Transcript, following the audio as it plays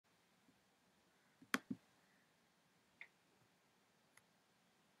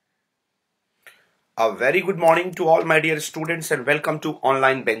A very good morning to all my dear students and welcome to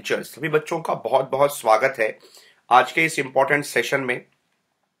online benchers। सभी बच्चों का बहुत बहुत स्वागत है आज के इस इंपॉर्टेंट सेशन में।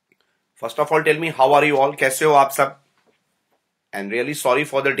 First of all tell me how are you all, कैसे हो आप सब? And really sorry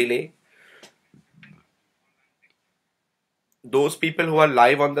for the delay. Those people who are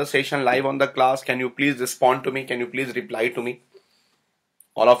live on the session, live on the class, can you please respond to me? Can you please reply to me?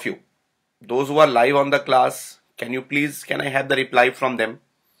 All of you. Those who are live on the class, can I have the reply from them?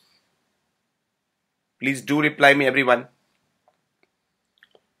 Please do reply me, everyone.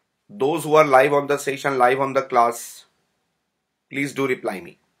 Those who are live on the session, live on the class, please do reply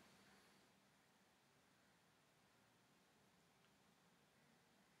me.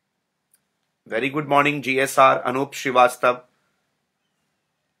 Very good morning, GSR, Anup Srivastav.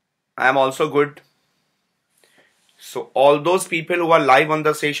 I am also good. So all those people who are live on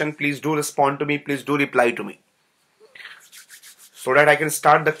the session, please do respond to me. Please do reply to me so that I can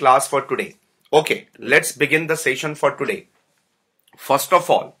start the class for today. Okay, let's begin the session for today. First of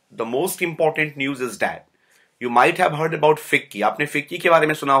all, the most important news is that you might have heard about FICCI. आपने FICCI के बारे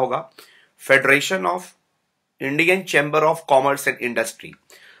में सुना होगा, Federation of Indian Chamber of Commerce and Industry.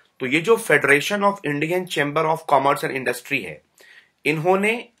 तो ये जो Federation of Indian Chamber of Commerce and Industry है,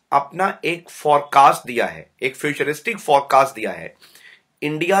 इन्होंने अपना एक फोरकास्ट दिया है, एक फ्यूचरिस्टिक फोरकास्ट दिया है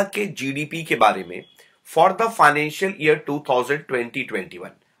इंडिया के जीडीपी के बारे में फॉर द फाइनेंशियल ईयर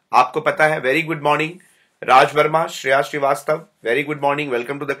 2020-21। आपको पता है, very good morning Raj Verma, Shreya Srivastava, very good morning,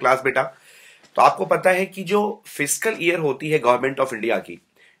 welcome to the class बेटा। तो आपको पता है कि जो फिस्कल ईयर होती है गवर्नमेंट ऑफ इंडिया की,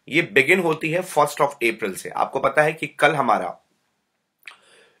 ये बिगिन होती है 1 अप्रैल से। आपको पता है कि कल हमारा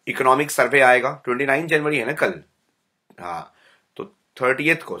इकोनॉमिक सर्वे आएगा, 29 जनवरी है ना कल, हाँ, तो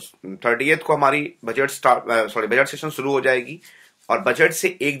 30th को हमारी बजट सेशन शुरू हो जाएगी और बजट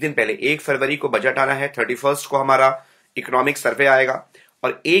से एक दिन पहले 1 फरवरी को बजट आना है, 31 को हमारा इकोनॉमिक सर्वे आएगा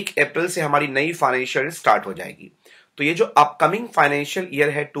और 1 अप्रैल से हमारी नई फाइनेंशियल ईयर स्टार्ट हो जाएगी। तो ये जो अपकमिंग फाइनेंशियल ईयर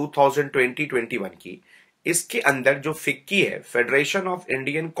है 2020-21 की, इसके अंदर जो फिक्की है, federation of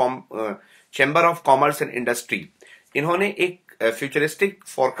Indian chamber of commerce and industry, इन्होंने एक फ्यूचरिस्टिक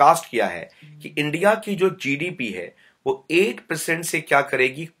फोरकास्ट किया है कि इंडिया की जो जीडीपी है वो 8% से क्या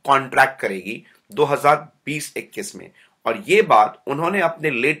करेगी, कॉन्ट्रैक्ट करेगी 2020-21 में। और ये बात उन्होंने अपने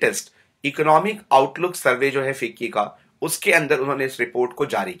लेटेस्ट इकोनॉमिक आउटलुक सर्वे जो है फिक्की का, उसके अंदर उन्होंने इस रिपोर्ट को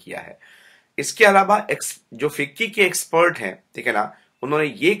जारी किया है। इसके अलावा जो फिक्की के एक्सपर्ट हैं, ठीक है ना, उन्होंने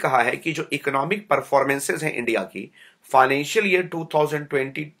ये कहा है कि जो इकोनॉमिक परफॉर्मेंसेस हैं इंडिया की फाइनेंशियल ईयर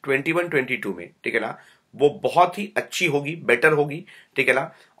 2021-22 में, ठीक है ना, वो बहुत ही अच्छी होगी, बेटर होगी, ठीक है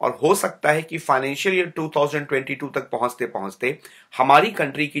ना। और हो सकता है कि फाइनेंशियल ईयर 2022 तक पहुंचते पहुंचते हमारी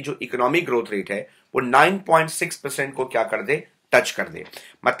कंट्री की जो इकोनॉमिक ग्रोथ रेट है वो 9.6% को क्या कर दे, टच कर दे।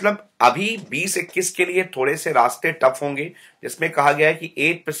 मतलब अभी 20-21 के लिए थोड़े से रास्ते टफ होंगे, जिसमें कहा गया है कि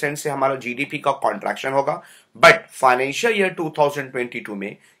 8% से हमारा जीडीपी का कॉन्ट्रैक्शन होगा, बट फाइनेंशियल ईयर 2022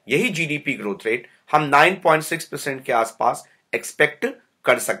 में यही जीडीपी ग्रोथ रेट हम 9.6% के आसपास एक्सपेक्ट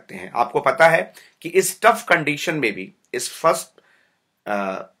कर सकते हैं। आपको पता है कि इस टफ कंडीशन में भी, इस फर्स्ट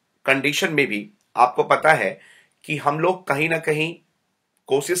कंडीशन में भी आपको पता है कि हम लोग कहीं ना कहीं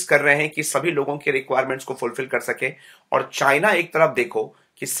कोशिश कर रहे हैं कि सभी लोगों के रिक्वायरमेंट्स को फुलफिल कर सके। और चाइना एक तरफ देखो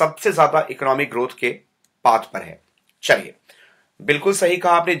कि सबसे ज्यादा इकोनॉमिक ग्रोथ के पाथ पर है। चलिए, बिल्कुल सही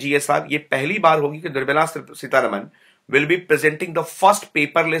कहा आपने जीएस साहब, ये पहली बार होगी कि Nirmala Sitharaman will be presenting the first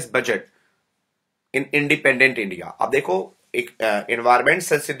paperless budget in independent India. अब देखो, एक एनवायरमेंट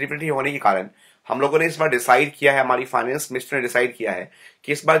सेंसिटिविटी होने के कारण हम लोगों ने इस बार डिसाइड किया है, हमारी फाइनेंस मिनिस्टर ने डिसाइड किया है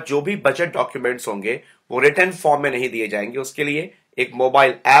कि इस बार जो भी बजट डॉक्यूमेंट्स होंगे वो रिटन फॉर्म में नहीं दिए जाएंगे। उसके लिए एक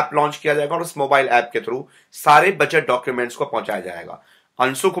मोबाइल ऐप लॉन्च किया जाएगा और उस मोबाइल ऐप के थ्रू सारे बजट डॉक्यूमेंट्स को पहुंचाया जाएगा।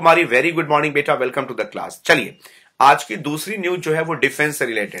 अंशु कुमारी, वेरी गुड मॉर्निंग बेटा, वेलकम टू द क्लास। चलिए, आज की दूसरी न्यूज जो है वो डिफेंस से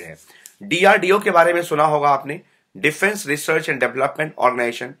रिलेटेड है। डीआरडीओ के बारे में सुना होगा आपने, defence research and development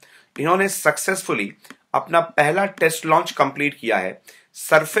organisation. इन्होंने सक्सेसफुली अपना पहला टेस्ट लॉन्च कंप्लीट किया है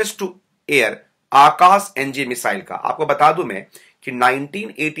surface to air Akash NG missile का। आपको बता दूं मैं कि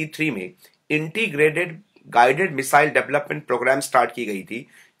 1983 में integrated guided missile development programme start की गई थी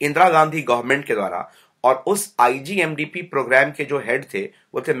इंदिरा गांधी गवर्नमेंट के द्वारा, और उस आईजीएमडीपी प्रोग्राम के जो हेड थे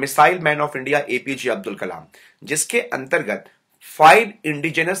वो थे missile man of India APJ Abdul Kalam, जिसके अंतर्गत 5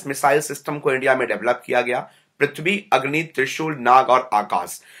 इंडिजिनस मिसाइल सिस्टम को इंडिया में डेवलप किया गया, पृथ्वी, अग्नि, त्रिशूल, नाग और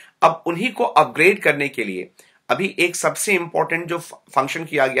आकाश। अब उन्हीं को अपग्रेड करने के लिए अभी एक सबसे इंपॉर्टेंट जो फंक्शन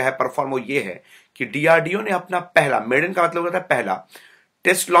किया गया है, परफॉर्म, वो ये है कि डीआरडीओ ने अपना पहला, मेडन का मतलब होता है पहला,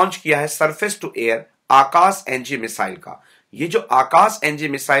 टेस्ट लॉन्च किया है surface to air Akash NG missile का। ये जो आकाश एनजी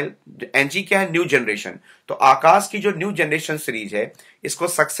मिसाइल, एनजी क्या है, न्यू जनरेशन, तो आकाश की जो न्यू जनरेशन सीरीज है, इसको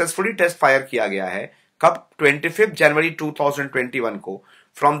सक्सेसफुली टेस्ट फायर किया गया है कब, 25 जनवरी 2021 को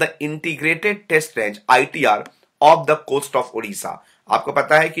from the integrated test range ITR of the coast of Orissa. आपको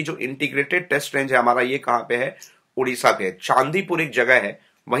पता है कि जो इंटीग्रेटेड टेस्ट रेंज है हमारा, ये कहां पे है? उड़ीसा पे है। चांदीपुर एक जगह है,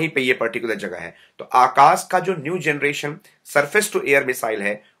 वहीं पे ये पर्टिकुलर जगह है। तो आकाश का जो new generation surface to air missile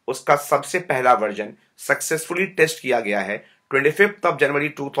है, उसका सबसे पहला वर्जन सक्सेसफुली टेस्ट किया गया है 25 जनवरी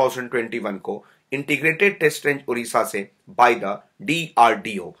 2021 को इंटीग्रेटेड टेस्ट रेंज उड़ीसा से बाय द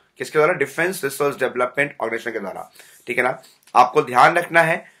DRDO। किसके द्वारा? डिफेंस रिसर्च डेवलपमेंट ऑर्गेनाइजेशन के द्वारा। ठीक है ना। आपको ध्यान रखना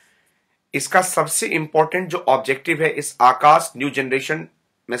है, इसका सबसे इंपॉर्टेंट जो ऑब्जेक्टिव है इस आकाश न्यू जनरेशन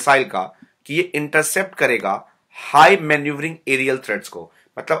मिसाइल का, कि ये इंटरसेप्ट करेगा हाई मैन्यूवरिंग एरियल थ्रेट्स को।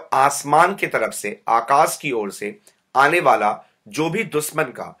 मतलब आसमान की तरफ से, आकाश की ओर से आने वाला जो भी दुश्मन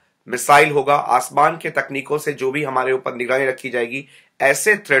का मिसाइल होगा, आसमान के तकनीकों से जो भी हमारे ऊपर निगरानी रखी जाएगी,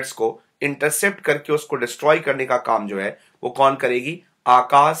 ऐसे थ्रेट्स को इंटरसेप्ट करके उसको डिस्ट्रॉय करने का काम जो है वो कौन करेगी?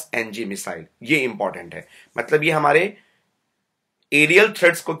 आकाश NG मिसाइल। ये इंपॉर्टेंट है। मतलब ये हमारे एरियल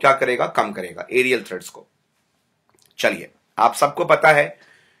थ्रेट्स को क्या करेगा? कम करेगा, एरियल थ्रेट्स को। चलिए, आप सबको पता है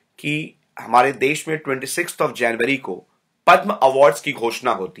कि हमारे देश में 26 जनवरी को पद्म अवार्ड्स की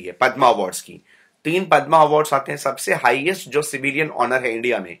घोषणा होती है। पद्म अवार्ड्स की 3 पद्म अवार्ड्स आते हैं। सबसे हाईएस्ट जो सिविलियन ऑनर है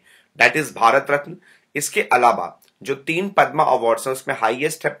इंडिया में, दैट इज भारत रत्न। इसके अलावा जो 3 पद्म अवार्ड्स हैं उसमें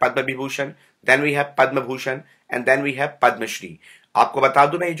हाईएस्ट है Padma Vibhushan, then we have Padma Bhushan and then we have Padmashri. आपको बता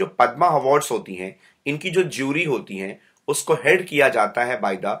दूं ना, ये जो पद्मा अवार्ड्स होती हैं, इनकी जो ज्यूरी होती है उसको हेड किया जाता है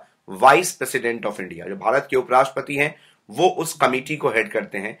by the vice president of India. जो भारत के उपराष्ट्रपति हैं वो उस कमिटी को हेड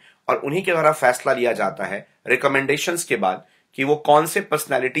करते हैं और उन्हीं के द्वारा फैसला लिया जाता है रिकमेंडेशंस के बाद कि वो कौन से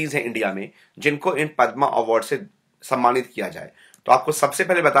पर्सनैलिटीज हैं इंडिया में जिनको इन पद्मा अवार्ड से सम्मानित किया जाए। तो आपको सबसे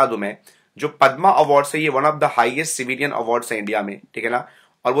पहले बता दूं मैं, जो पद्मा अवार्ड है ये one of the highest civilian awards है इंडिया में। ठीक है ना।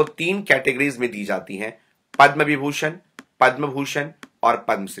 और वो 3 कैटेगरीज में दी जाती हैं, पद्म विभूषण, पद्म भूषण और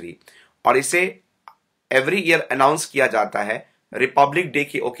पद्मश्री। और इसे एवरी ईयर अनाउंस किया जाता है रिपब्लिक डे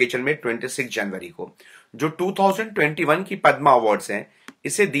के ओकेजन में 26 जनवरी को। जो 2021 की पद्मा अवार्ड्स हैं,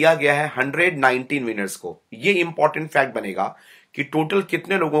 इसे दिया गया है 119 विनर्स को। ये इंपॉर्टेंट फैक्ट बनेगा कि टोटल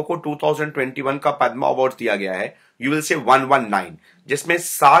कितने लोगों को 2021 का पद्मा अवार्ड दिया गया है। यू विल से 119, जिसमें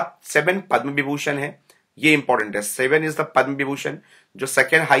 7 पद्म विभूषण है। ये इंपॉर्टेंट है। 7 इज द पद्म विभूषण जो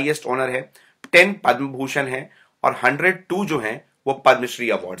सेकेंड हाईएस्ट ऑनर है, 10 पद्म भूषण है और 102 जो है वो पद्मश्री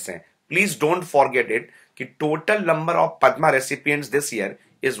अवार्ड्स हैं। प्लीज डोंट फॉरगेट इट कि total number of Padma recipients this year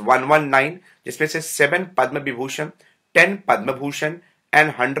is 119, जिसमें से 7 पद्म विभूषण, 10 पद्म भूषण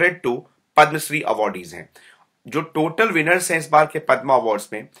एंड 102 पद्मश्री अवार्डीज हैं। जो टोटल विनर्स हैं इस बार के पद्मा अवार्ड्स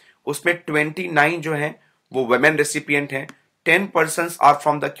में, उसमें 29 जो हैं वो वुमेन रेसिपिएंट हैं, 10 persons are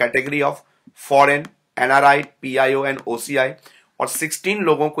from the category of foreign, NRI, PIO and OCI और 16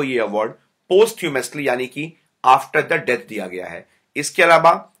 लोगों को ये अवार्ड पोस्टह्यूमसली यानी कि आफ्टर द डेथ दिया गया है। इसके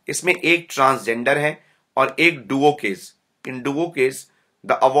अलावा इसमें एक ट्रांसजेंडर है और एक Duo case. In Duo case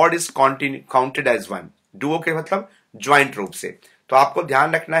the award is counted as 1। Duo के मतलब ज्वाइंट रूप से। तो आपको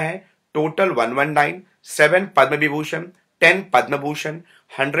ध्यान रखना है, टोटल 119, 7 पद्म विभूषण, 10 पद्म भूषण,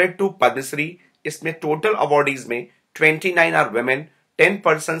 102 पद्मश्री। इसमें टोटल अवार्डीज में 29 are women, 10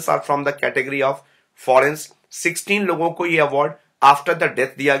 persons are from the category of फॉरेन्स, 16 लोगों को ये अवार्ड आफ्टर द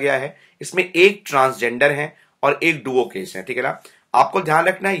डेथ दिया गया है। इसमें एक ट्रांसजेंडर है और एक डुओ केस है। ठीक है ना। आपको ध्यान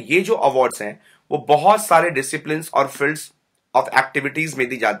रखना है, ये जो अवार्ड्स हैं वो बहुत सारे डिसिप्लिन और फील्ड्स ऑफ एक्टिविटीज में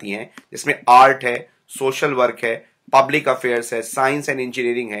दी जाती हैं, जिसमें आर्ट है, सोशल वर्क है, पब्लिक अफेयर्स है, साइंस एंड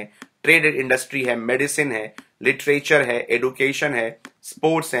इंजीनियरिंग है, ट्रेड एंड इंडस्ट्री है, मेडिसिन है, लिटरेचर है, एडुकेशन है,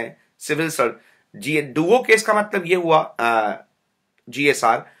 स्पोर्ट्स है, सिविल सर्व। जी डुओ केस का मतलब ये हुआ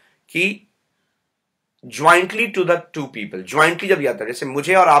GSR कि jointly to the 2 people. Jointly जब दिया था, जैसे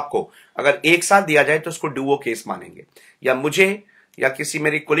मुझे और आपको अगर एक साथ दिया जाए तो उसको डुओ केस मानेंगे, या मुझे या किसी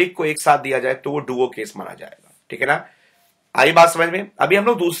मेरे कोलीग को एक साथ दिया जाए तो वो डुओ केस माना जाएगा। ठीक है ना। आई बात समझ में। अभी हम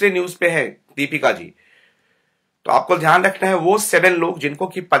लोग दूसरे न्यूज पे हैं दीपिका जी। तो आपको ध्यान रखना है, वो 7 लोग जिनको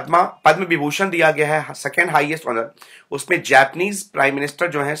कि पद्म विभूषण दिया गया है, सेकेंड हाईएस्ट ऑनर, उसमें जापानीज प्राइम मिनिस्टर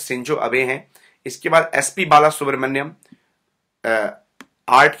जो है शिंजो अबे हैं। इसके बाद SP बाला सुब्रमण्यम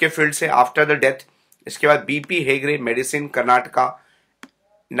आर्ट के फील्ड से आफ्टर द डेथ। इसके बाद BP Hegde medicine Karnataka,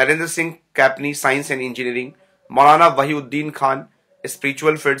 Narendra Singh कैपनी science and engineering, Maulana वहीउद्दीन Khan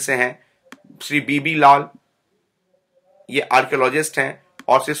spiritual field से हैं, श्री BB लाल ये आर्कियोलॉजिस्ट हैं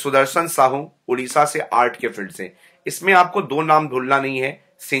और श्री सुदर्शन साहू उड़ीसा से आर्ट के फील्ड से। इसमें आपको 2 नाम भूलना नहीं है,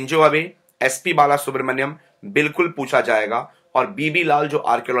 शिंजो अबे, SP बाला सुब्रमण्यम बिल्कुल पूछा जाएगा, और BB लाल जो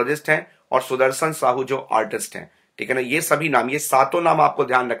आर्कियोलॉजिस्ट हैं और सुदर्शन साहू जो आर्टिस्ट हैं। ठीक है ना। ये सभी नाम, ये 7 नाम आपको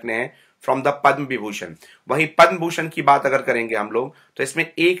ध्यान रखने हैं फ्रॉम द पद्म विभूषण। वहीं पद्म भूषण की बात अगर करेंगे हम लोग तो इसमें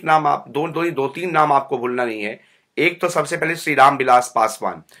एक नाम आप दो तीन नाम आपको भूलना नहीं है। एक तो सबसे पहले श्री राम विलास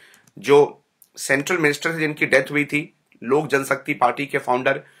पासवान जो सेंट्रल मिनिस्टर थे जिनकी डेथ हुई थी लोक जनशक्ति पार्टी के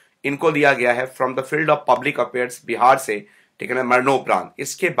फाउंडर, इनको दिया गया है from the field of public affairs, Bihar से, ठीक है ना, मरणोपरांत।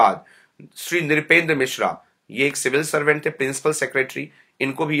 इसके बाद श्री नृपेंद्र मिश्रा, ये एक सिविल सर्वेंट थे, प्रिंसिपल सेक्रेटरी,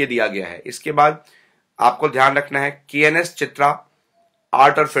 इनको भी ये दिया गया है। इसके बाद आपको ध्यान रखना है KNS चित्रा,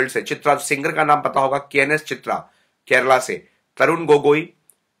 आर्ट और फील्ड से, चित्रा सिंगर का नाम पता होगा, KNS चित्रा केरला से। तरुण गोगोई,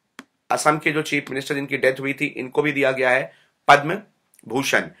 असम के जो चीफ मिनिस्टर जिनकी डेथ हुई थी, इनको भी दिया गया है पद्म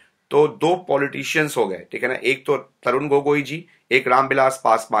भूषण। तो दो पॉलिटिशियंस हो गए, ठीक है ना, एक तो तरुण गोगोई जी, एक रामविलास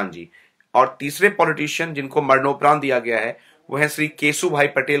पासवान जी, और तीसरे पॉलिटिशियन जिनको मरणोपरांत दिया गया है वो है श्री केशु भाई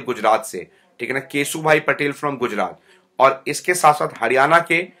पटेल गुजरात से, ठीक है ना, केशु भाई पटेल फ्रॉम गुजरात। और इसके साथ साथ हरियाणा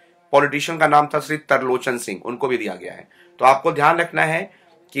के पॉलिटिशियन का नाम था श्री तरलोचन सिंह, उनको भी दिया गया है। तो आपको ध्यान रखना है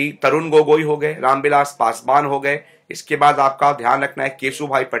कि तरुण गोगोई हो गए, रामविलास पासवान हो गए, इसके बाद आपका ध्यान रखना है केशु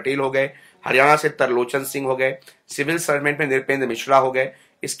भाई पटेल हो गए, हरियाणा से तरलोचन सिंह हो गए, सिविल सर्वेंट में नृपेंद्र मिश्रा हो गए।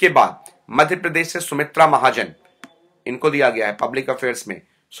 इसके बाद मध्य प्रदेश से सुमित्रा महाजन, इनको दिया गया है पब्लिक अफेयर्स में,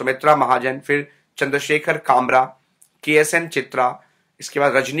 सुमित्रा महाजन। फिर चंद्रशेखर कामरा, KSN चित्रा, इसके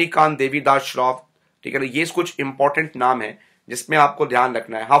बाद रजनीकांत देवीदास श्रॉफ, ठीक है ना, ये कुछ इंपॉर्टेंट नाम है जिसमें आपको ध्यान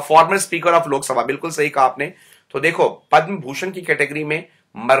रखना है। हाँ, फॉर्मर स्पीकर ऑफ लोकसभा, बिल्कुल सही कहा आपने। तो देखो, पद्म भूषण की कैटेगरी में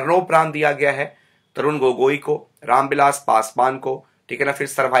मरणोपरांत दिया गया है तरुण गोगोई को, रामविलास पासवान को, ठीक है ना। फिर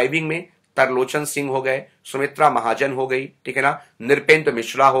सर्वाइविंग में तरलोचन सिंह हो गए, सुमित्रा महाजन हो गई, ठीक है ना, नृपेंद्र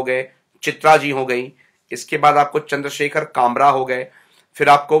मिश्रा हो गए, चित्रा जी हो गई। इसके बाद आपको चंद्रशेखर कामरा हो गए। फिर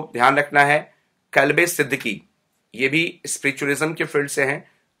आपको ध्यान रखना है कल्बे सिद्दीकी, ये भी स्पिरिचुअलिज्म के फील्ड से हैं,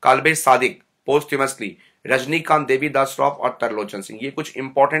 काल्बे सादिक पोस्टह्यूमसली, रजनीकांत देवीदास श्रॉफ और तरलोचन सिंह, ये कुछ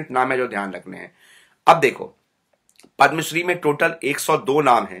इंपॉर्टेंट नाम है जो ध्यान रखने हैं। अब देखो, पद्मश्री में टोटल 102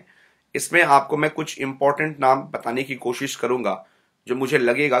 नाम हैं। इसमें आपको मैं कुछ इंपॉर्टेंट नाम बताने की कोशिश करूंगा जो मुझे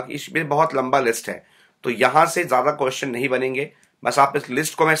लगेगा कि इसमें बहुत लंबा लिस्ट है, तो यहां से ज्यादा क्वेश्चन नहीं बनेंगे। बस आप इस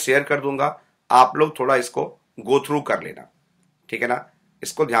लिस्ट को मैं शेयर कर दूंगा, आप लोग थोड़ा इसको गो थ्रू कर लेना, ठीक है ना,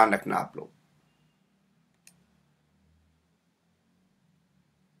 इसको ध्यान रखना आप लोग।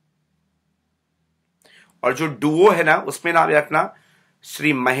 और जो डुओ है ना, उसमें नाम रखना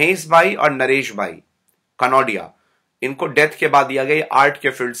श्री महेश भाई और नरेश भाई कनौडिया, इनको डेथ के बाद दिया गया, आर्ट के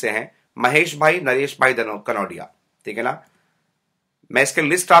फील्ड से हैं, महेश भाई नरेश भाई कनौडिया, ठीक है ना। मैं इसके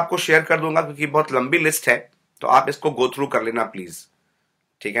लिस्ट आपको शेयर कर दूंगा क्योंकि बहुत लंबी लिस्ट है, तो आप इसको गो थ्रू कर लेना प्लीज,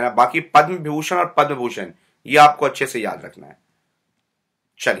 ठीक है ना। बाकी पद्म विभूषण और पद्म भूषण ये आपको अच्छे से याद रखना है।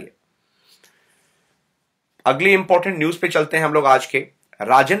 चलिए अगली इंपॉर्टेंट न्यूज पे चलते हैं हम लोग आज के।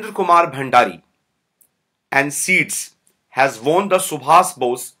 Rajendra Kumar Bhandari and seeds has won the Subhash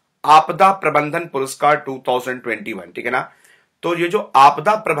Bose आपदा प्रबंधन पुरस्कार 2021, ठीक है ना। तो ये जो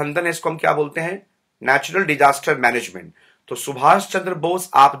आपदा प्रबंधन है इसको हम क्या बोलते हैं, नेचुरल डिजास्टर मैनेजमेंट। तो सुभाष चंद्र बोस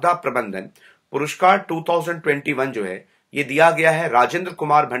आपदा प्रबंधन पुरस्कार 2021 जो है ये दिया गया है राजेंद्र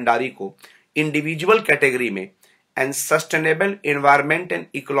कुमार भंडारी को इंडिविजुअल कैटेगरी में and sustainable environment and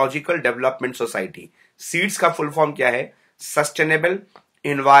ecological development society. Seeds का फुल फॉर्म क्या है, sustainable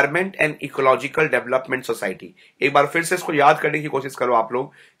environment and ecological development society. एक बार फिर से इसको याद करने की कोशिश करो आप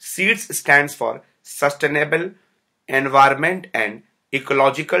लोग। Seeds stands for sustainable environment and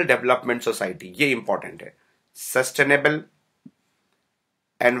ecological development society, ये इंपॉर्टेंट है, sustainable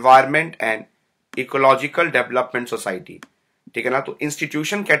environment and ecological development society, ठीक है ना। तो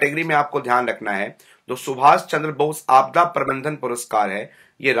इंस्टीट्यूशन कैटेगरी में आपको ध्यान रखना है, जो सुभाष चंद्र बोस आपदा प्रबंधन पुरस्कार है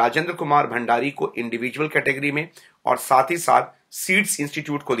ये राजेंद्र कुमार भंडारी को इंडिविजुअल कैटेगरी में और साथ ही साथ सीड्स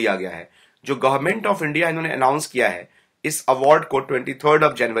इंस्टीट्यूट को दिया गया है। जो गवर्नमेंट ऑफ इंडिया इन्होंने अनाउंस किया है इस अवार्ड को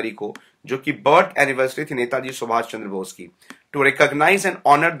 23 जनवरी को, जो कि बर्थ एनिवर्सरी थी नेताजी सुभाष चंद्र बोस की, to recognise and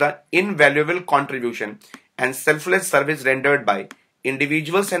honour the invaluable contribution and selfless service rendered by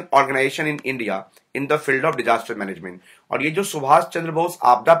individuals and organisation in India in the field of disaster management. और ये जो सुभाष चंद्र बोस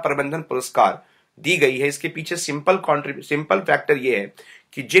आपदा प्रबंधन पुरस्कार दी गई है इसके पीछे सिंपल फैक्टर ये है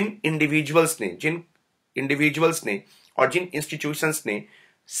कि जिन इंडिविजुअल्स ने और जिन इंस्टीट्यूशंस ने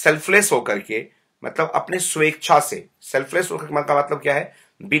सेल्फलेस होकर के, मतलब अपने स्वेच्छा से, सेल्फलेस होकर का मतलब क्या है,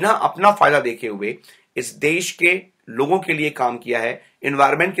 बिना अपना फायदा देखे हुए इस देश के लोगों के लिए काम किया है,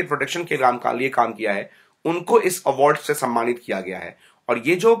 एनवायरमेंट के प्रोटेक्शन के लिए काम किया है, उनको इस अवार्ड से सम्मानित किया गया है। और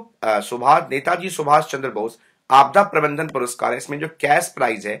ये जो नेताजी सुभाष चंद्र बोस आपदा प्रबंधन पुरस्कार है, इसमें जो कैश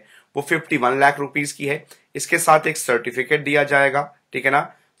प्राइज है वो 51 लाख रुपीस की है। इसके साथ एक सर्टिफिकेट दिया जाएगा, ठीक है ना,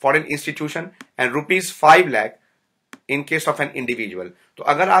 for an institution and ₹5 lakh in case of an individual. तो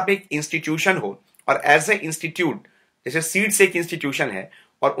अगर आप एक इंस्टीट्यूशन हो और एज ए इंस्टीट्यूट, जैसे सीड्स एक इंस्टीट्यूशन है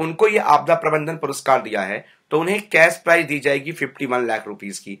और उनको ये आपदा प्रबंधन पुरस्कार दिया है, तो उन्हें कैश प्राइज दी जाएगी 51 लाख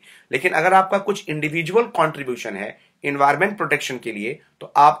रुपीस की। लेकिन अगर आपका कुछ इंडिविजुअल कंट्रीब्यूशन है एनवायरमेंट प्रोटेक्शन के लिए,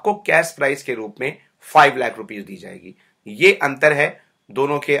 तो आपको कैश प्राइज के रूप में 5 लाख रुपीस दी जाएगी। ये अंतर है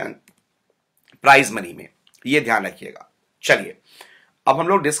दोनों के प्राइज मनी में, ये ध्यान रखिएगा। चलिए अब हम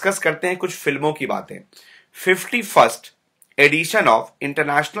लोग डिस्कस करते हैं कुछ फिल्मों की बातें। 51st addition of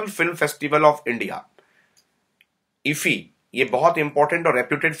international film festival of India, IFFI, ये बहुत इंपॉर्टेंट और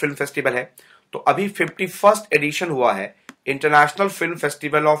रेप्यूटेड फिल्म फेस्टिवल है। तो अभी 51st एडिशन हुआ है international film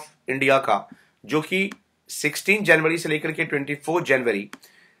festival of India का, जो कि 16 जनवरी से लेकर के 24 जनवरी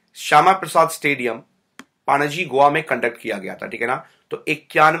श्यामा प्रसाद स्टेडियम पणजी गोवा में कंडक्ट किया गया था, ठीक है ना। तो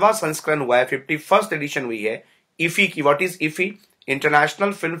 51वां संस्करण हुआ है, 51st एडिशन हुई है इफी की। What is IFFI?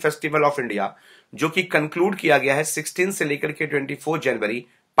 International film festival of India, जो कि कंक्लूड किया गया है 16 से लेकर के 24 जनवरी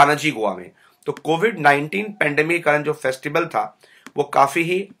पणजी गोवा में। तो कोविड-19 पेंडेमिक के कारण जो फेस्टिवल था वो काफी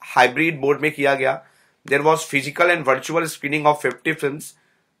ही हाइब्रिड मोड में किया गया। There was physical and virtual screening of 50 films,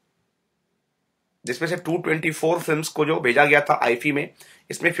 जिसमें से 224 फिल्म्स को जो भेजा गया था आईफी में,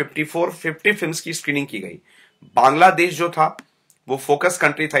 इसमें 50 फिल्म्स की स्क्रीनिंग की गई। बांग्लादेश जो था वो फोकस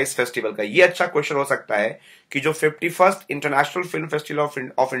कंट्री था इस फेस्टिवल का। ये अच्छा क्वेश्चन हो सकता है कि जो 51st international film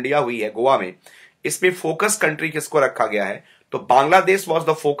festival of India हुई है गोवा में, इसमें फोकस कंट्री किसको रखा गया है? तो Bangladesh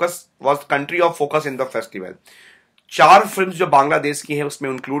was country of focus in the festival. 4 films जो बांग्लादेश की है उसमें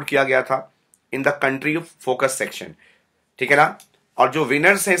इंक्लूड किया गया था in the country of focus section, ठीक है ना। और जो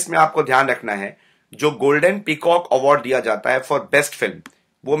विनर्स हैं इसमें आपको ध्यान रखना है, जो गोल्डन पीकॉक अवार्ड दिया जाता है फॉर बेस्ट फिल्म,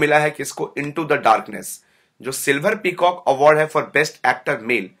 वो मिला है किसको? Into the darkness. जो सिल्वर पीकॉक अवार्ड है फॉर बेस्ट एक्टर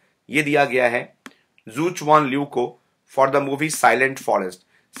मेल, ये दिया गया है जू चुआन ल्यू को for the movie silent forest.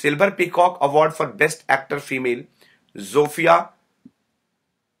 Silver peacock award for best actor female Zofia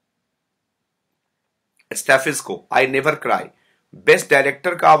स्टेफिस को I never cry. Best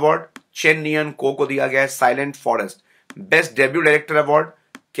director का अवार्ड चेन नियन को दिया गया है silent forest. Best debut director award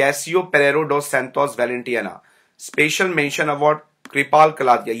Casio पेरेरो डोस सैंतोस वैलेंटियाना। स्पेशल मेंशन अवार्ड कृपाल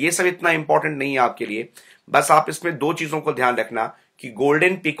कलादिया। ये सब इतना इंपॉर्टेंट नहीं है आपके लिए, बस आप इसमें 2 चीजों को ध्यान रखना कि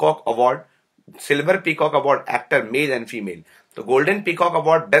golden peacock award, silver peacock award actor male and female. तो golden peacock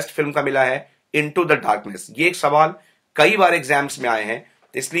award best film का मिला है इनटू द डार्कनेस। ये एक सवाल कई बार एग्जाम्स में आए हैं,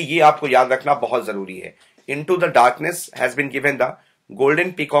 इसलिए ये आपको याद रखना बहुत जरूरी है। Into the darkness has been given the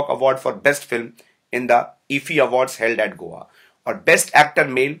golden peacock award for best film in the IFFI awards held at Goa. और बेस्ट एक्टर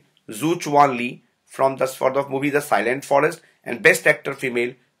मेल जू चुआन ली from the for the movie the silent forest, and best actor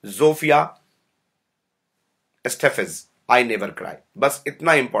female Zofia स्टेफिस I never cry. बस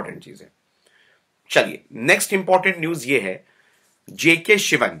इतना important चीज है। चलिए next important news ये है, जेके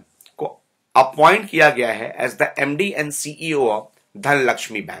शिवन को अपॉइंट किया गया है as the MD and CEO of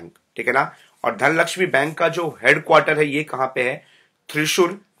Dhanlaxmi bank, ठीक है ना। और धनलक्ष्मी बैंक का जो हेडक्वार्टर है ये कहां पे है?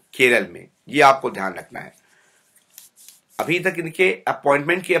 त्रिशूर केरल में। ये आपको ध्यान रखना है। अभी तक इनके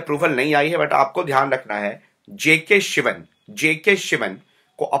अपॉइंटमेंट की अप्रूवल नहीं आई है, बट आपको ध्यान रखना है जेके शिवन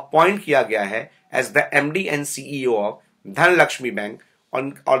को अपॉइंट किया गया है as the MD and CEO of Dhanlaxmi bank.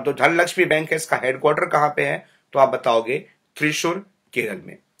 और जो धनलक्ष्मी बैंक है इसका हेडक्वार्टर कहां पे है? तो आप बताओगे त्रिशूर केरल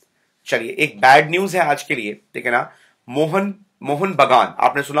में। चलिए एक बैड न्यूज है आज के लिए, ठीक है ना। मोहन बगान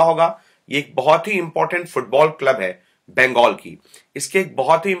आपने सुना होगा, ये एक बहुत ही इंपॉर्टेंट फुटबॉल क्लब है बंगाल की। इसके एक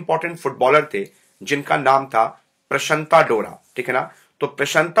बहुत ही इंपॉर्टेंट फुटबॉलर थे जिनका नाम था प्रशंता डोरा, ठीक है ना। तो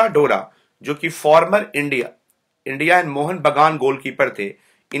प्रशंता डोरा जो कि फॉर्मर इंडिया एंड मोहन बगान गोलकीपर थे,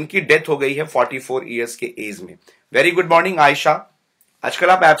 इनकी डेथ हो गई है 44 ईयर्स के एज में। वेरी गुड मॉर्निंग आयशा, आजकल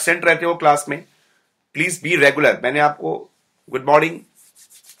आप एब्सेंट रहते हो क्लास में, प्लीज बी रेगुलर। मैंने आपको good morning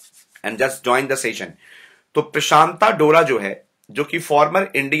and just join the session. तो प्रशांता डोरा जो है, जो कि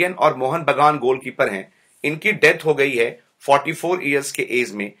फॉर्मर इंडियन और मोहन बगान गोलकीपर हैं, इनकी डेथ हो गई है 44 ईयर्स के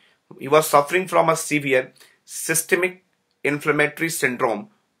एज में। He was suffering from a severe systemic inflammatory syndrome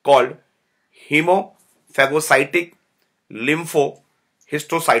called हीमोफैगोसाइटिक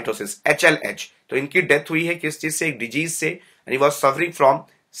लिम्फोहिस्टोसाइटोसिस HLH। तो इनकी डेथ हुई है किस चीज से? एक डिजीज से, and he was suffering from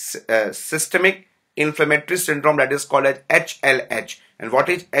systemic inflammatory syndrome that is called as HLH। And what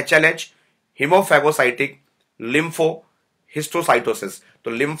is HLH? हीमोफैगोसाइटिक लिम्फोहिस्टोसाइटोसिस।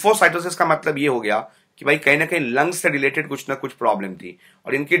 तो लिम्फोसाइटोसिस का मतलब ये हो गया कि भाई कहीं ना कहीं लंग्स से रिलेटेड कुछ ना कुछ प्रॉब्लम थी,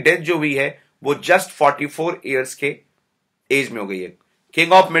 और इनकी डेथ जो हुई है वो जस्ट 44 ईयर्स के एज में हो गई है।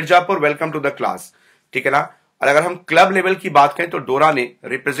 King of Mirzapur, welcome to the class, ठीक है ना। और अगर हम क्लब लेवल की बात करें तो डोरा ने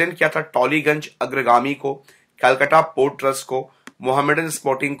रिप्रेजेंट किया था टॉलीगंज अग्रगामी को, कलकत्ता पोर्ट ट्रस्ट को, मोहम्मडन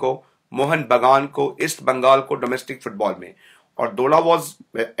स्पोर्टिंग को, मोहन बगान को, ईस्ट बंगाल को डोमेस्टिक फुटबॉल में। और डोरा was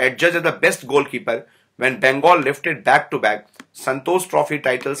एडजज्ड as the best goalkeeper when Bengal lifted back to back Santosh trophy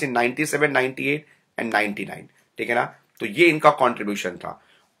titles in 97, 98 and 99, ठीक है ना। तो ये इनका कंट्रीब्यूशन था।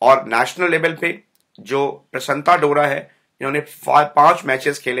 और नेशनल लेवल पे जो प्रसन्नता डोरा है, इन्होंने 5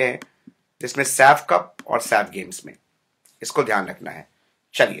 मैचेस खेले हैं, जिसमें सैफ कप और सैफ गेम्स में। इसको ध्यान रखना है।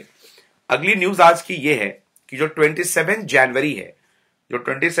 चलिए अगली न्यूज आज की ये है कि जो 27 जनवरी है,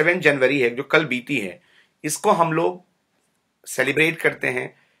 जो कल बीती है, इसको हम लोग सेलिब्रेट करते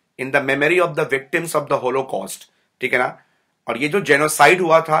हैं in the memory of the victims of the Holocaust, ठीक है ना। और ये जो जेनोसाइड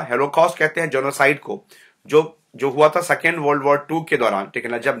हुआ था, होलोकॉस्ट कहते हैं जेनोसाइड को, जो जो हुआ था सेकेंड वर्ल्ड वॉर 2 के दौरान, ठीक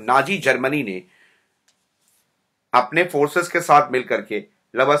है ना, जब नाजी जर्मनी ने अपने फोर्सेस के साथ मिलकर के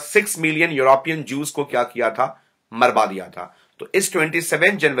लगभग 6 मिलियन यूरोपियन जूस को क्या किया था, मरवा दिया था। तो इस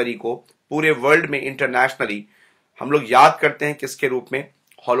 27 जनवरी को पूरे वर्ल्ड में इंटरनेशनली हम लोग याद करते हैं किसके रूप में,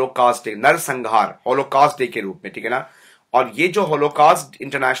 होलोकास्ट डे, नरसंहार, होलोकास्ट डे के रूप में, ठीक है ना। और ये जो होलोकास्ट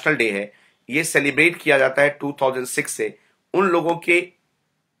इंटरनेशनल डे है, ये सेलिब्रेट किया जाता है 2006 से उन लोगों के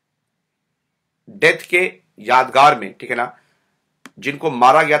डेथ के यादगार में, ठीक है ना, जिनको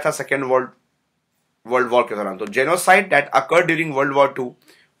मारा गया था सेकेंड वर्ल्ड वॉर के दौरान। तो genocide that occurred during world war 2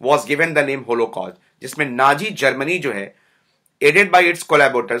 was given the name Holocaust, जिसमें नाजी जर्मनी जो है added by it's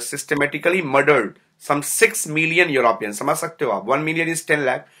collaborators systematically murdered some 6 million European, समझ सकते हो आप, 1 मिलियन इज 10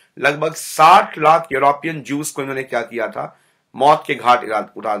 लाख, लगभग 60 लाख यूरोपियन जूस को इन्होंने क्या किया था, मौत के घाट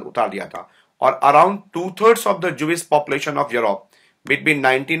उतार दिया था। और around 2/3 of the Jewish population of Europe between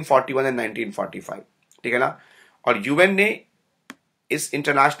 1941 and 1945, ठीक है ना। और यूएन ने इस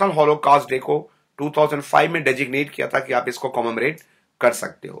इंटरनेशनल हॉलोकॉस्ट डे को 2005 में डेजिग्नेट किया था कि आप इसको कॉमेमोरेट कर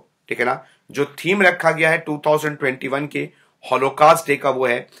सकते हो, ठीक है ना। जो थीम रखा गया है 2021 के हॉलोकॉस्ट डे का वो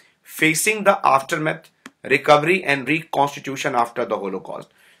है facing the aftermath, recovery and reconstitution after the Holocaust.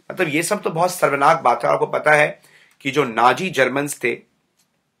 मतलब ये सब तो बहुत शर्मनाक बात है। आपको पता है कि जो नाजी जर्मन्स थे,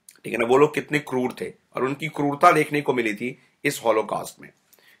 ठीक है ना, वो लोग कितने क्रूर थे और उनकी क्रूरता देखने को मिली थी इस हॉलोकॉस्ट में।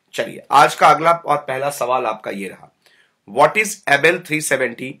 चलिए आज का अगला और पहला सवाल आपका ये रहा, what is Abel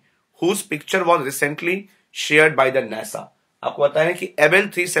 370 whose picture was recently shared by the NASA। आपको पता है कि एबेल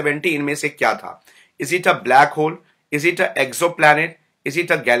 370 इनमें से क्या था? Is it a black hole, is it a exoplanet, is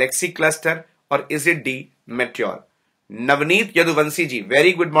it a Galaxy cluster और is it D meteor? Navneet Yaduvanshi ji,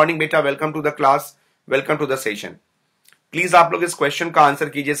 very good morning बेटा, welcome to the class, welcome to the session. Please आप लोग इस question का answer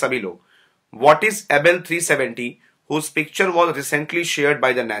कीजिए सभी लोग। What is Abel 370 whose picture was recently shared by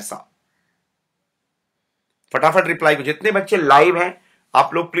the NASA? फटाफट रिप्लाई को, जितने बच्चे लाइव हैं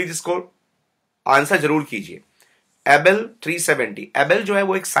आप लोग प्लीज इसको आंसर जरूर कीजिए। एबेल 370, एबेल जो है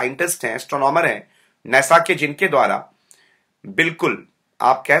वो एक साइंटिस्ट है, एस्ट्रोनॉमर है नासा के, जिनके द्वारा बिल्कुल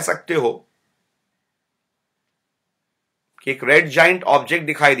आप कह सकते हो कि एक रेड जाइंट ऑब्जेक्ट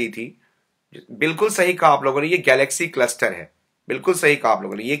दिखाई दी थी। बिल्कुल सही कहा आप लोगों ने, ये गैलेक्सी क्लस्टर है। बिल्कुल सही कहा आप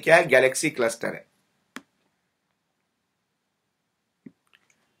लोगों ने, ये क्या है, गैलेक्सी क्लस्टर है।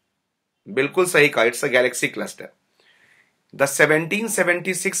 बिल्कुल सही कहा, it's a Galaxy cluster. The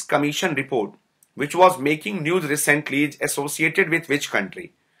 1776 Commission report, which was making news recently, is associated with which country?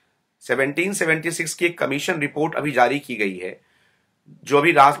 1776 की एक कमीशन रिपोर्ट अभी जारी की गई है जो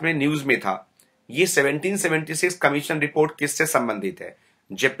अभी रात में न्यूज में था। ये 1776 कमीशन रिपोर्ट किससे संबंधित है?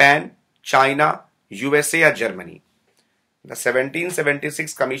 जापान, चाइना, यूएसए या Germany? The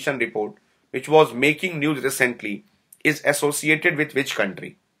 1776 Commission report, which was making news recently, is associated with which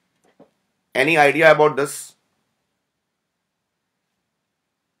country? Any idea about this?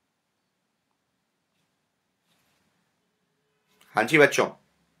 हाँ जी बच्चों,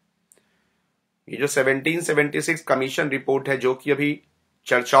 ये जो 1776 कमीशन रिपोर्ट है जो कि अभी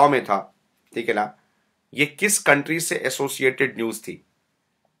चर्चाओं में था, ठीक है ना, ये किस कंट्री से एसोसिएटेड न्यूज थी?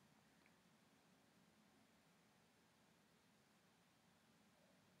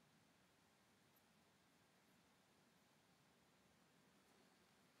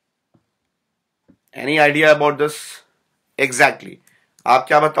 Any idea about this? Exactly, आप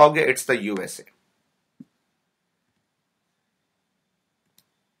क्या बताओगे? It's the USA.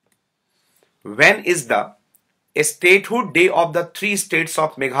 When is the statehood day of the 3 states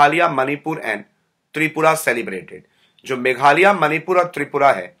of Meghalaya, Manipur and Tripura celebrated? जो मेघालय, मणिपुर और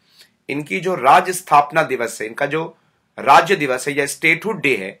त्रिपुरा है, इनकी जो राज्य स्थापना दिवस है, इनका जो राज्य दिवस है या स्टेटहुड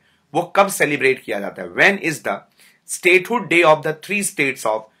डे है, वो कब सेलिब्रेट किया जाता है? When is the statehood day of the 3 states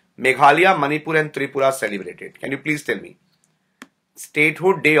of Meghalaya, Manipur and Tripura celebrated? Can you please tell me?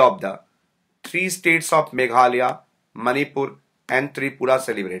 Statehood day of the 3 states of Meghalaya, Manipur and Tripura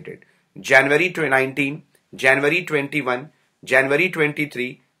celebrated. January 19, January 21, January 23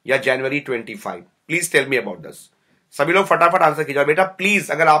 या January 25? Please tell me about this. सभी लोग फटाफट answer कीजिए बेटा please.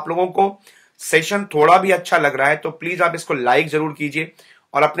 अगर आप लोगों को सेशन थोड़ा भी अच्छा लग रहा है तो प्लीज आप इसको लाइक जरूर कीजिए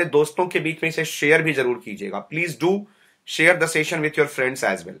और अपने दोस्तों के बीच में इसे शेयर भी जरूर कीजिएगा। Please do share the session with your friends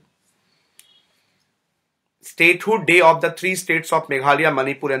as well. Statehood day of the 3 states of Meghalaya,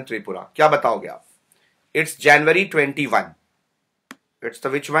 Manipur and Tripura, क्या बताओगे आप? It's January 21। It's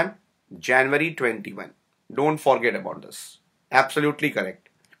the which one? January 21. Don't forget about this. Absolutely correct.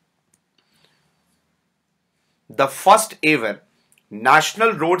 The first ever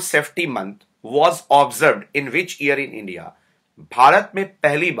National Road Safety Month was observed in which year in India? Bharat में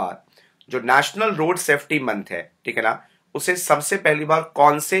पहली बार जो national road safety month है, ठीक है ना, उसे सबसे पहली बार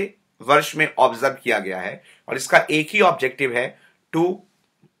कौन से वर्ष में ऑब्जर्व किया गया है? और इसका एक ही ऑब्जेक्टिव है, to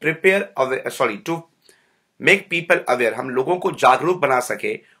to make people aware, हम लोगों को जागरूक बना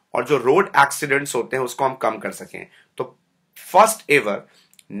सके और जो रोड एक्सीडेंट्स होते हैं उसको हम कम कर सकें। तो first ever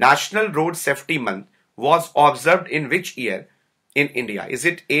national road safety month was observed in which year in India? Is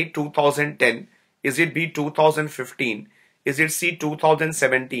it A 2010? Is it B 2015? Is it C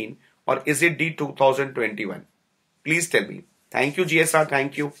 2017? Or is it D 2021? Please tell me. Thank you GSR,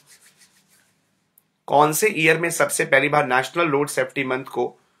 thank you. कौन से year में सबसे पहली बार national road safety month को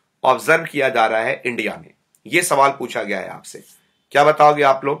observe किया जा रहा है इंडिया में? यह सवाल पूछा गया है आपसे। क्या बताओगे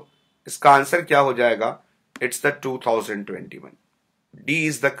आप लोग? इसका आंसर क्या हो जाएगा? It's the 2021. D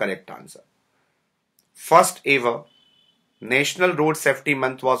is the correct answer. First ever National Road Safety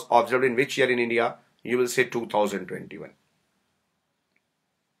Month was observed in which year in India? You will say 2021.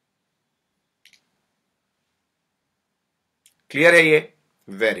 Clear है ये?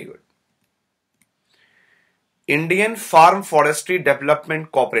 Very good. Indian Farm Forestry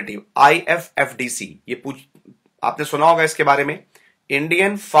Development Cooperative IFFDC, ये आपने सुना होगा इसके बारे में।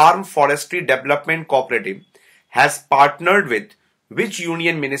 Indian Farm Forestry Development Cooperative has partnered with which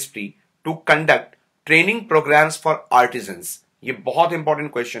union ministry to conduct training programmes for artisans. ये बहुत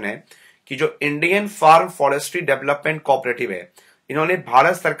इंपॉर्टेंट क्वेश्चन है कि जो Indian farm forestry development cooperative है, इन्होंने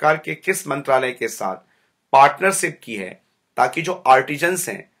भारत सरकार के किस मंत्रालय के साथ पार्टनरशिप की है ताकि जो आर्टिजन्स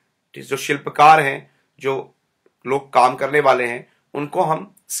हैं, जो शिल्पकार हैं, जो लोग काम करने वाले हैं, उनको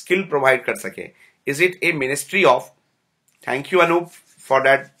हम स्किल प्रोवाइड कर सके। Is it A ministry of, thank you Anoop for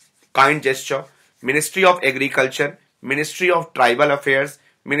that kind gesture, ministry of agriculture, ministry of tribal affairs,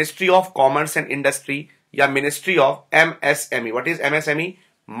 ministry of commerce and industry, या ministry of MSME? What is MSME?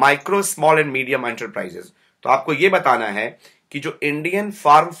 Micro small and medium enterprises. तो आपको यह बताना है कि जो Indian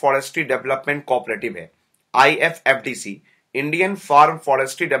farm forestry development cooperative है, आईएफएफडीसी, Indian farm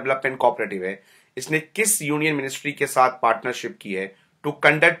forestry development cooperative है, इसने किस यूनियन मिनिस्ट्री के साथ पार्टनरशिप की है to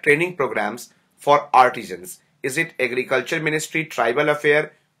conduct training programmes for artisans? Is it agriculture ministry, tribal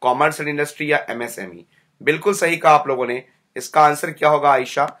affair, commerce and industry, या एमएसएमई? बिल्कुल सही कहा आप लोगों ने। इसका आंसर क्या होगा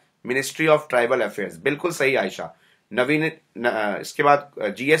Ayesha? Ministry of tribal affairs. बिल्कुल सही आयशा। नवीन, इसके बाद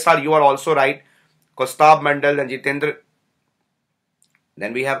GSR, you are also right. कुस्ताब Mandal and Jitendra,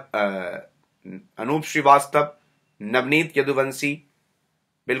 then we have Anoop Srivastava, Navneet Yaduvanshi.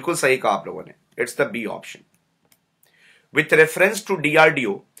 बिल्कुल सही कहा आप लोगों ने। It's the B option. With reference to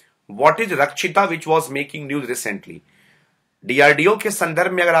DRDO, what is रक्षिता which was making news recently? DRDO के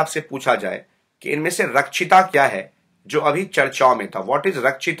संदर्भ में अगर आपसे पूछा जाए कि इनमें से रक्षिता क्या है जो अभी चर्चाओं में था, व्हाट इज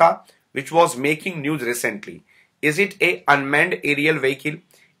रक्षिता which was making news recently? Is it A unmanned aerial vehicle?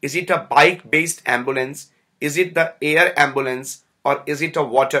 Is it a bike based ambulance? Is it the air ambulance? और is it a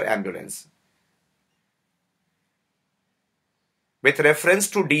water ambulance? With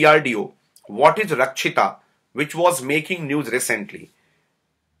reference to DRDO, what is रक्षिता which was making news recently?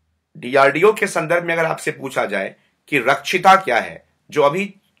 DRDO के संदर्भ में अगर आपसे पूछा जाए कि रक्षिता क्या है जो अभी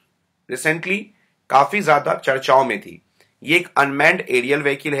रिसेंटली काफी ज्यादा चर्चाओं में थी, ये एक अनमैन्ड एरियल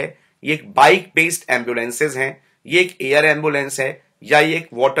व्हीकल है, ये एक बाइक बेस्ड एम्बुलेंसेज हैं, ये एक एयर एम्बुलेंस है, या ये एक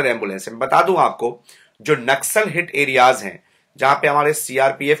वाटर एम्बुलेंस है? बता दूं आपको, जो नक्सल हिट एरियाज हैं जहां पे हमारे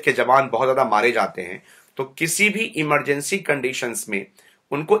सीआरपीएफ के जवान बहुत ज्यादा मारे जाते हैं, तो किसी भी इमरजेंसी कंडीशंस में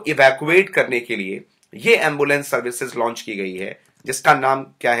उनको इवैक्यूएट करने के लिए ये एम्बुलेंस सर्विसेज लॉन्च की गई है, जिसका नाम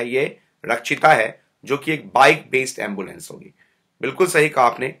क्या है? ये रक्षिता है, जो कि एक बाइक बेस्ड एम्बुलेंस होगी। बिल्कुल सही कहा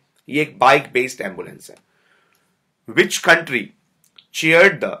आपने, ये एक बाइक बेस्ड एम्बुलेंस है। Which country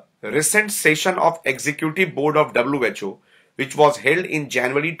chaired the recent session of executive board of WHO which was held in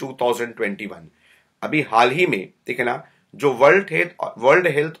जनवरी 2021? अभी हाल ही में, ठीक है ना, जो वर्ल्ड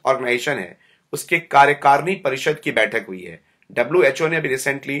हेल्थ ऑर्गेनाइजेशन है उसके कार्यकारिणी परिषद की बैठक हुई है। WHO ने अभी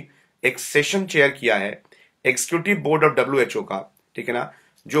रिसेंटली एक सेशन चेयर किया है एग्जीक्यूटिव बोर्ड ऑफ WHO का, ठीक है ना,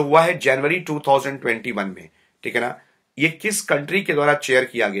 जो हुआ है जनवरी 2021 में, ठीक है ना। ये किस कंट्री के द्वारा चेयर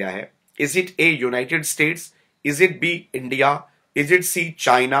किया गया है? Is it A United states? Is it be India? Is it C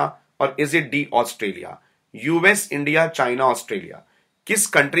China? और is it D Australia? US, India, China, Australia, किस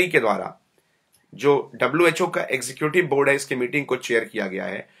कंट्री के द्वारा जो WHO का एग्जीक्यूटिव बोर्ड है इसकी मीटिंग को चेयर किया गया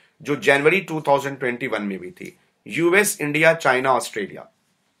है, जो जनवरी 2021 में भी थी? US, India, China, Australia.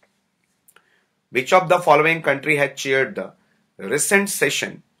 Which of the following country had chaired the recent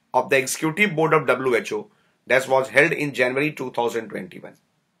session of the executive board of WHO that was held in January 2021?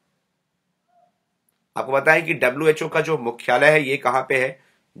 आपको बताएं कि WHO का जो मुख्यालय है ये कहां पे है?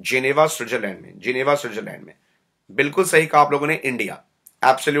 जिनेवा, स्विट्जरलैंड में। जिनेवा, स्विट्जरलैंड में। बिल्कुल सही कहा आप लोगों ने, India.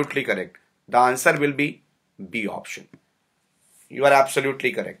 Absolutely correct. The answer will be B option. You are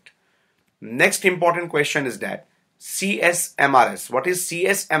absolutely correct. Next important question is that CSMRS. What is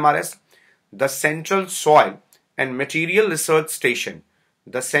CSMRS? The Central Soil and Material Research Station.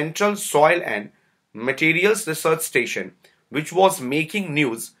 The Central Soil and Materials Research Station, which was making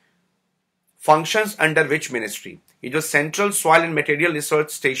news, functions under which ministry? ये जो central soil and material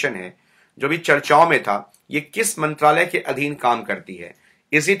research station है जो भी चर्चाओं में था, ये किस मंत्रालय के अधीन काम करती है?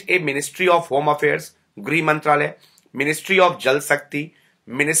 Is it A ministry of home affairs, गृह मंत्रालय, मिनिस्ट्री ऑफ जल शक्ति,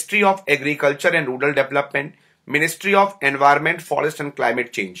 ministry of agriculture and rural development, ministry of environment, forest and climate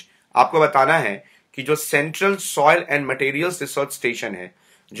change? आपको बताना है कि जो central soil and materials research station है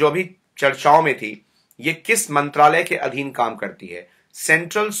जो अभी चर्चाओं में थी, ये किस मंत्रालय के अधीन काम करती है?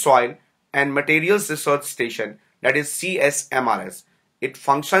 Central soil and Materials Research Station, that is CSMRS. It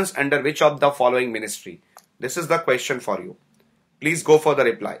functions under which of the following ministry? This is the question for you. Please go for the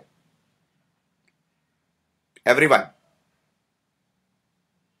reply. Everyone.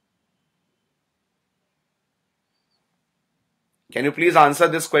 Can you please answer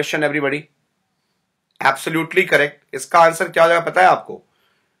this question, everybody? Absolutely correct. इसका answer क्या हो जाएगा पता है आपको?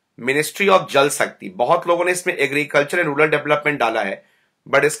 Ministry of जल शक्ति. बहुत लोगों ने इसमें एग्रीकल्चर एंड रूरल डेवलपमेंट डाला है,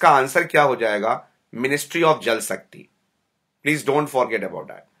 बट इसका आंसर क्या हो जाएगा? मिनिस्ट्री ऑफ जल शक्ति. Please don't forget about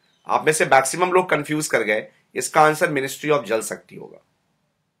that. आप में से मैक्सिमम लोग कंफ्यूज कर गए. इसका आंसर मिनिस्ट्री ऑफ जल शक्ति होगा.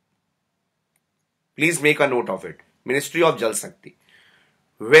 Please make a note of it. Ministry of जल शक्ति.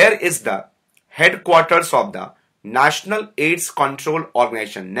 Where is the headquarters of the national AIDS control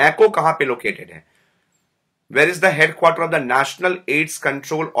organisation? नैको कहां पे लोकेटेड है? Where is the headquarter of the national AIDS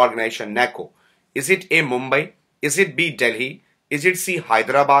control organisation, नैको? Is it A Mumbai? Is it be Delhi? Is it C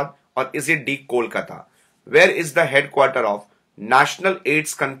Hyderabad or is it D Kolkata? Where is the headquarter of National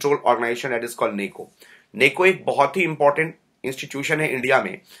AIDS Control Organization that is called NACO? NACO एक बहुत ही important institution है India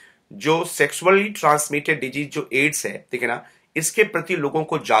में जो sexually transmitted disease जो ads है, ठीक है ना, इसके प्रति लोगों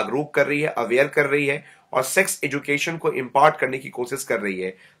को जागरूक कर रही है, अवेयर कर रही है और सेक्स एजुकेशन को इम्पार्ट करने की कोशिश कर रही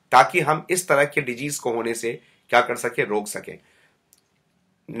है ताकि हम इस तरह के डिजीज को होने से क्या कर सके, रोक सके.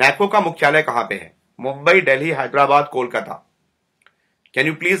 नैको का मुख्यालय कहां पे है? Mumbai, Delhi, Hyderabad, Kolkata? Can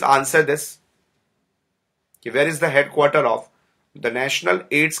you please answer this? Where is the headquarter of the National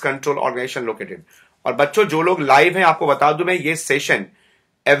AIDS Control Organization located? और बच्चों जो लोग लाइव हैं आपको बता दूं मैं, ये सेशन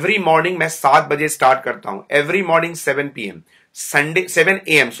एवरी मॉर्निंग मैं 7 बजे स्टार्ट करता हूं. Every morning 7 PM, Sunday 7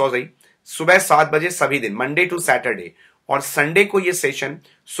 AM sorry, सुबह 7 बजे सभी दिन, मंडे टू सैटरडे. और संडे को ये सेशन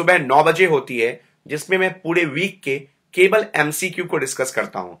सुबह 9 बजे होती है जिसमें मैं पूरे वीक के केवल MCQ को डिस्कस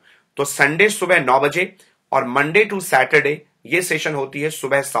करता हूं. तो संडे सुबह 9 बजे और मंडे टू सैटरडे ये सेशन होती है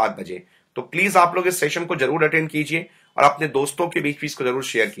सुबह 7 बजे. तो प्लीज आप लोग इस सेशन को जरूर अटेंड कीजिए और अपने दोस्तों के बीच भी इसको जरूर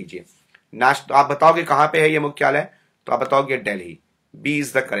शेयर कीजिए. आप बताओगे कहां पे है ये मुख्यालय? तो आप बताओगे Delhi. B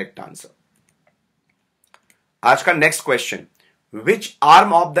is the correct answer. आज का next question, which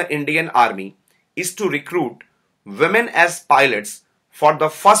arm of the Indian army is to recruit women as pilots for the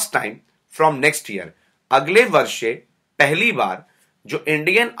first time from next year? अगले वर्ष से पहली बार जो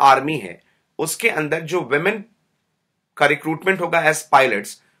इंडियन आर्मी है उसके अंदर जो वुमेन का रिक्रूटमेंट होगा एज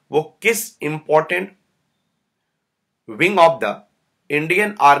पायलट्स, वो किस important wing of the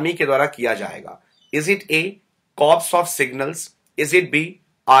Indian army के द्वारा किया जाएगा? Is it A corps of signals? Is it be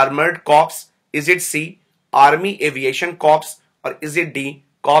armoured corps? Is it C army aviation corps? और is it D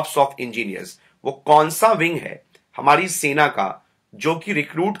corps of engineers? वो कौन सा विंग है हमारी सेना का जो कि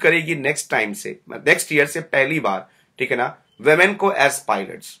रिक्रूट करेगी नेक्स्ट ईयर से पहली बार, ठीक है ना, वेमेन को एज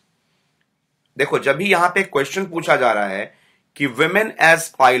पायलट्स? देखो जब भी यहां पे क्वेश्चन पूछा जा रहा है कि women as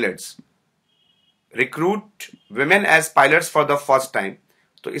pilots, recruit women as pilots for the first time,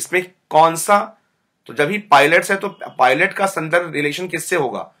 तो इसमें कौन सा, तो जब भी पायलट्स है तो पायलट का संदर्भ रिलेशन किससे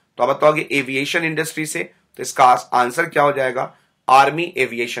होगा? तो आप बताओगे एविएशन इंडस्ट्री से. तो इसका आंसर क्या हो जाएगा? Army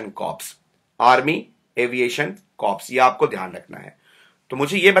aviation corps. Army aviation corps, ये आपको ध्यान रखना है. तो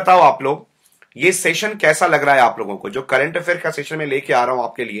मुझे ये बताओ आप लोग, ये सेशन कैसा लग रहा है आप लोगों को? जो करंट अफेयर का सेशन में लेके आ रहा हूं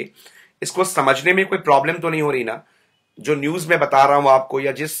आपके लिए, इसको समझने में कोई प्रॉब्लम तो नहीं हो रही ना? जो न्यूज में बता रहा हूं आपको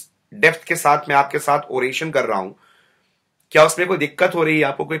या जिस डेप्थ के साथ मैं आपके साथ ओरेशन कर रहा हूं, क्या उसमें कोई दिक्कत हो रही है?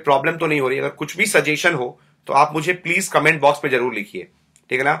 आपको कोई प्रॉब्लम तो नहीं हो रही? अगर कुछ भी सजेशन हो तो आप मुझे प्लीज कमेंट बॉक्स में जरूर लिखिए,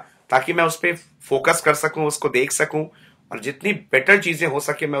 ठीक है ना, ताकि मैं उस पर फोकस कर सकूं, उसको देख सकूं और जितनी बेटर चीजें हो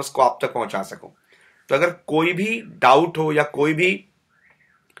सके मैं उसको आप तक पहुंचा सकूं. तो अगर कोई भी डाउट हो या कोई भी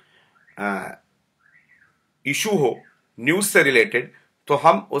इशू हो न्यूज से रिलेटेड तो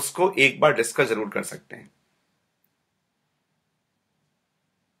हम उसको एक बार डिस्कस जरूर कर सकते हैं.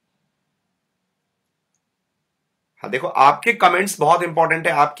 हाँ देखो, आपके कमेंट्स बहुत इंपॉर्टेंट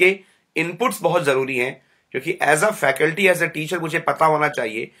है, आपके इनपुट्स बहुत जरूरी हैं, क्योंकि as a faculty, as a teacher मुझे पता होना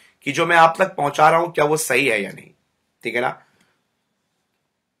चाहिए कि जो मैं आप तक पहुंचा रहा हूं क्या वो सही है या नहीं, ठीक है ना.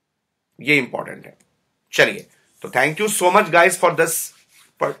 ये इंपॉर्टेंट है। चलिए, तो thank you so much guys for this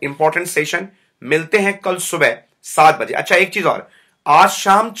important session. मिलते हैं कल सुबह 7 बजे। अच्छा, एक चीज और, आज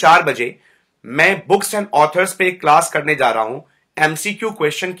शाम 4 बजे मैं बुक्स एंड ऑथर्स पे एक क्लास करने जा रहा हूं एमसीक्यू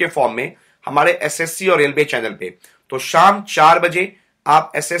क्वेश्चन के फॉर्म में, हमारे एसएससी और रेलवे चैनल पे। तो शाम 4 बजे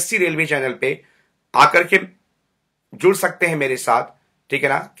आप एसएससी रेलवे चैनल पे आकर के जुड़ सकते हैं मेरे साथ, ठीक है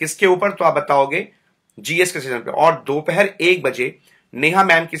ना। किसके ऊपर, तो आप बताओगे जीएस के सेशन पे। और दोपहर 1 बजे नेहा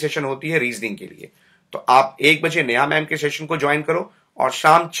मैम की सेशन होती है रीजनिंग के लिए। तो आप 1 बजे नेहा मैम के सेशन को ज्वाइन करो और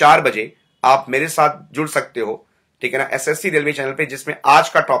शाम 4 बजे आप मेरे साथ जुड़ सकते हो, ठीक है ना, एसएससी रेलवे चैनल पे, जिसमें आज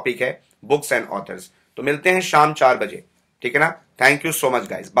का टॉपिक है बुक्स एंड ऑथर्स। तो मिलते हैं शाम 4 बजे, ठीक है ना। Thank you so much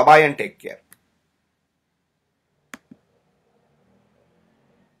guys, bye bye and take care.